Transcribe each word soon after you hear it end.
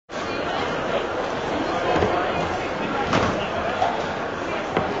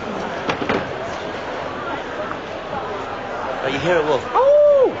hear a wolf.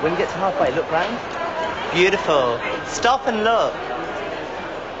 Oh! When you get to halfway, look round. Beautiful. Stop and look.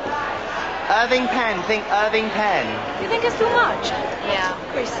 Irving Penn. Think Irving Penn. You think it's too much? Yeah.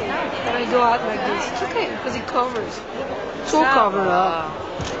 Chrissy, when I do out like this, it's okay because it covers. It's all covered up.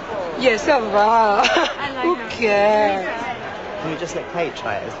 Yes, ça va. Who cares? Can we just let Kate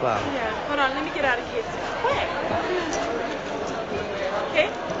try it as well? Yeah. Hold on, let me get out of here. Quick. Okay.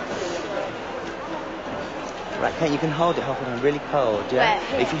 Right, Kate, you can hold it, really cold, yeah?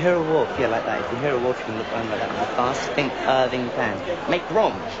 Where? If you hear a wolf, yeah, like that. If you hear a wolf, you can look around like that really fast. Think Irving Penn. Make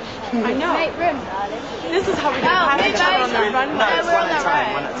room. I know. Make room, darling. This is how we're going to pass each other on the runway. No, it's one at a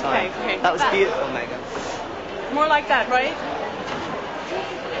time, one at a time. Okay. That was beautiful, Megan. More like that, right?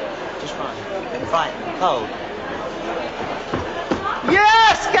 Just run. Right, cold.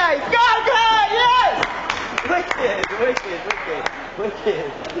 Yes, Kate! Go, Kate! Yes! Wicked, wicked, wicked, wicked.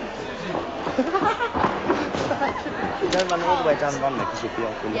 Don't run all the way down the runway because you'll be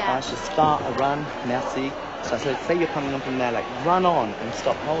off really fast. Just start a run, merci. So say you're coming on from there, like run on and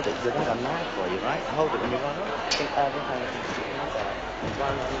stop, hold it, because they're going to go mad for you, right? Hold it when you run on. Think every time you stick inside.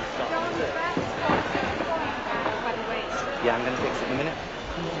 Run on and stop. Yeah, I'm going to fix it in a minute.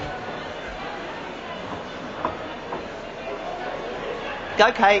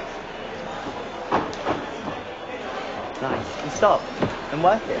 Go, Kate. Nice. And stop. And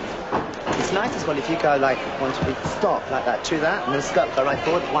work it. It's nice as well if you go like 1, 2, 3, stop, like that, to that, and then the skirt go right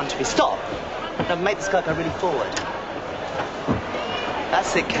forward, 1, 2, 3, stop. Now make the skirt go really forward.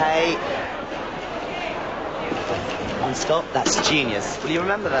 That's it, Kate. And stop. That's genius. Will you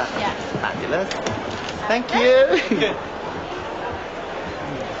remember that? Yeah. Fabulous. Thank you.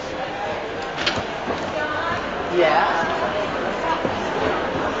 Yeah.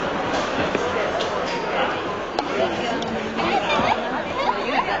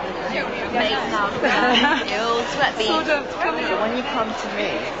 So when you come to me,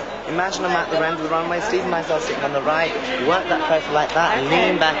 imagine I'm at the end of the runway, Steve and myself sitting on the right, work that person like that and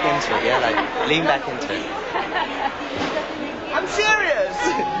lean back into it, yeah, like lean back into it. I'm serious!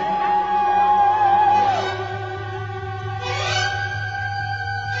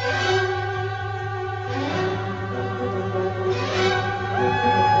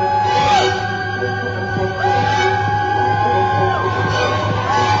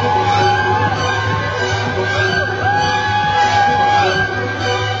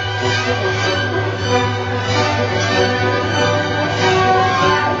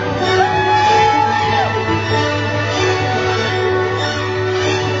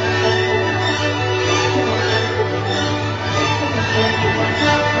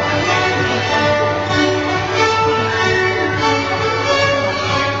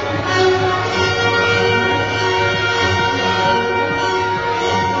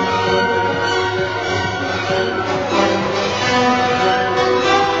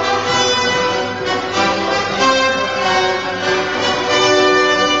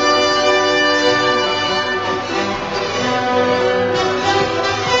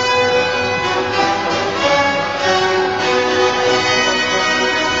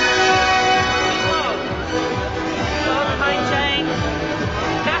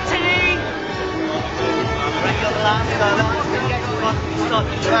 Stop,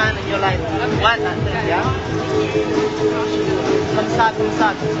 you run and you're like, what that thing, yeah? Come start.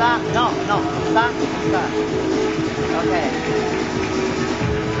 No, start. Okay.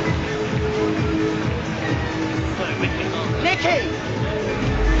 Nikki!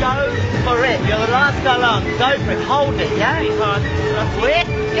 Go for it. You're the last girl on. Go for it. Hold it, yeah?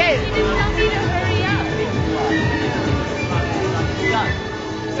 Wicked! You didn't tell me to hurry up. Go.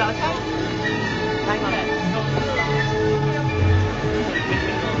 Is that okay? Hang on.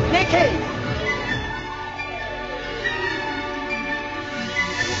 Nikki!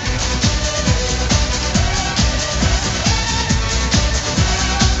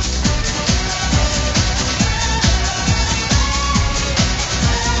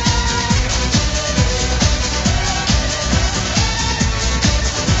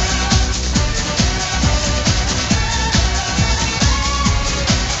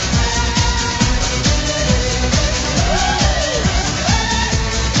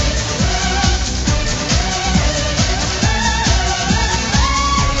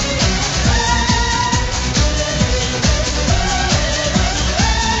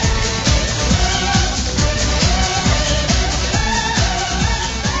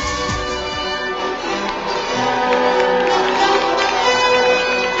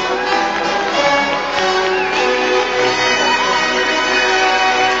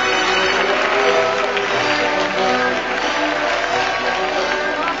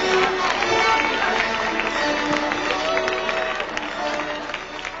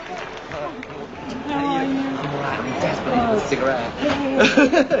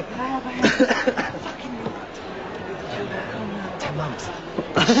 10 months.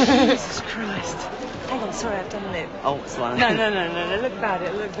 Jesus Christ. Hang on, sorry, I've done it. Oh, it's fine. No, it looked bad,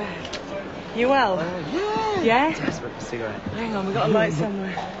 it looked bad. You well? Yeah. Yeah? Desperate for a cigarette. Hang on, we've got a light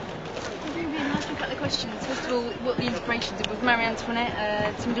somewhere. Last week, a couple of questions. First of all, what the inspiration did with Marie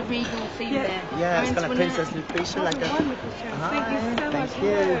Antoinette, some of the regal theme there. Yeah, it's Marie got a Antoinette. Princess Lucretia, like a... Wonderful show. Thank you so much. Thank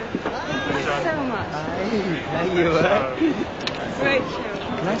you. Thank you so much. Hi, how you are? Great show.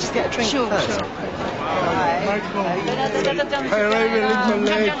 Can I just get a drink Sure, first? sure. Hi.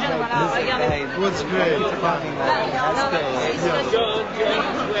 What's great?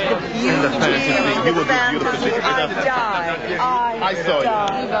 In the fantasy thing, you were beautiful. Did you get that? I saw you.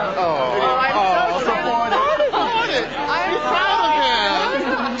 Oh, support it. I'm proud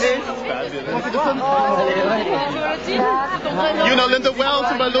of him. You know Linda Wells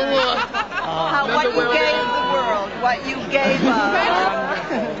from Balloon. What you gave the world, what you gave us.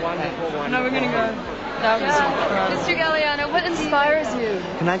 No, we're gonna go. That was incredible. Mr. Galliano, what inspires you?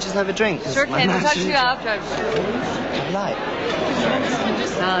 Can I just have a drink? 'Cause Sure my can. We'll mouth's talk to you after. I'd like.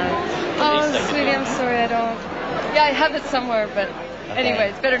 Oh, sweetie, I'm sorry, I don't. Yeah, I have it somewhere, but anyway,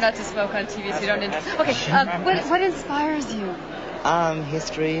 it's better not to smoke on TV so you don't. Okay, what inspires you?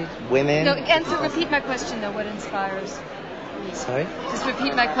 History, women. No, answer. Repeat my question though. What inspires? Sorry? Just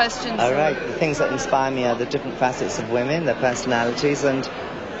repeat my question. All so- right. The things that inspire me are the different facets of women, their personalities, and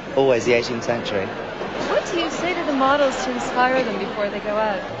always the 18th century. What do you say to the models to inspire them before they go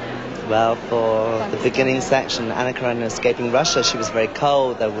out? Well, for the beginning section, Anna Karenina escaping Russia, she was very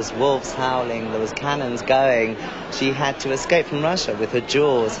cold. There was wolves howling. There was cannons going. She had to escape from Russia with her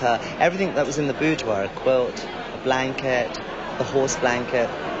jewels, her everything that was in the boudoir, a quilt, a blanket, the horse blanket,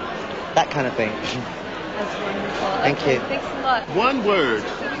 that kind of thing. That's wonderful. Thank Okay, you. Thanks a lot. One word.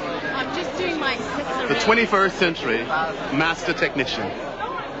 I'm just doing my The 21st century master technician.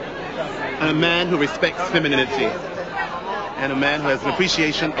 And a man who respects femininity. And a man who has an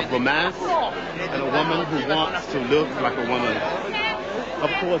appreciation of romance. And a woman who wants to look like a woman. Of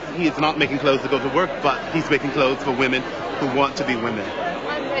course, he is not making clothes to go to work, but he's making clothes for women who want to be women.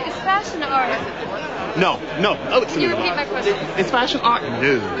 Is fashion art? No, Can absolutely you repeat not. my question? Is fashion art?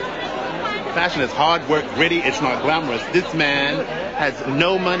 No. Fashion is hard work, gritty, it's not glamorous. This man has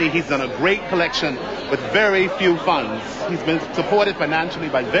no money. He's done a great collection with very few funds. He's been supported financially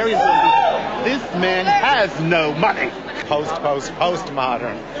by various people. This man has no money.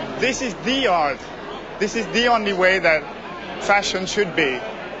 Postmodern. This is the art. This is the only way that fashion should be.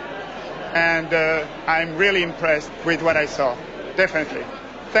 And I'm really impressed with what I saw. Definitely.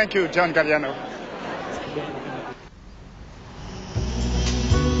 Thank you, John Galliano.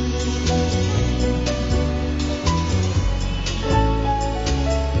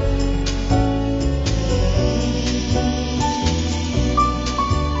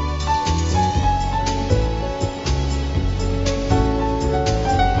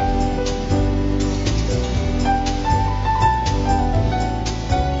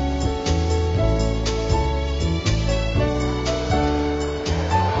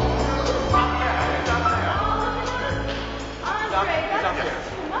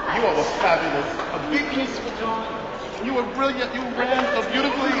 You all were fabulous. A big kiss for John. You were brilliant. You ran so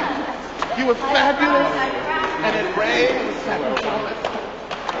beautifully. You were fabulous. And it rained. It was fabulous.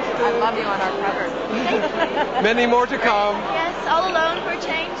 I love you on our cover. Many more to come. Yes, all alone for a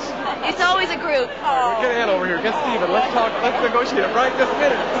change. It's always a group. Get Ann over here. Get Steven. Let's talk. Let's negotiate right this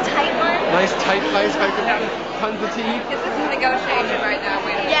minute. Tight one. Nice tight place. Tons of tea. This is negotiation right now.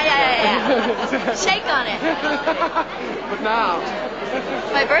 Wait a minute. Yeah. Shake on it. But now,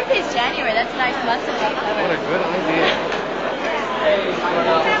 My birthday's January. That's a nice month to take. what a good idea.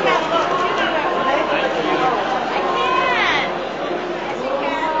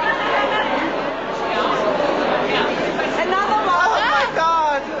 Another one. Oh my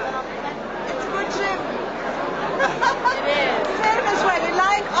God! It's good trip. It is. Same as well. You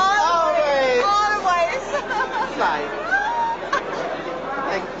like always. Always.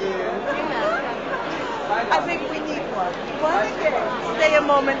 Thank you. I think we need one. One again. Stay a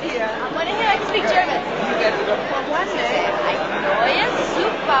moment here. One here, I can speak German. For one day. Ein neues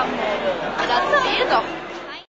Supermodel. Das wir doch.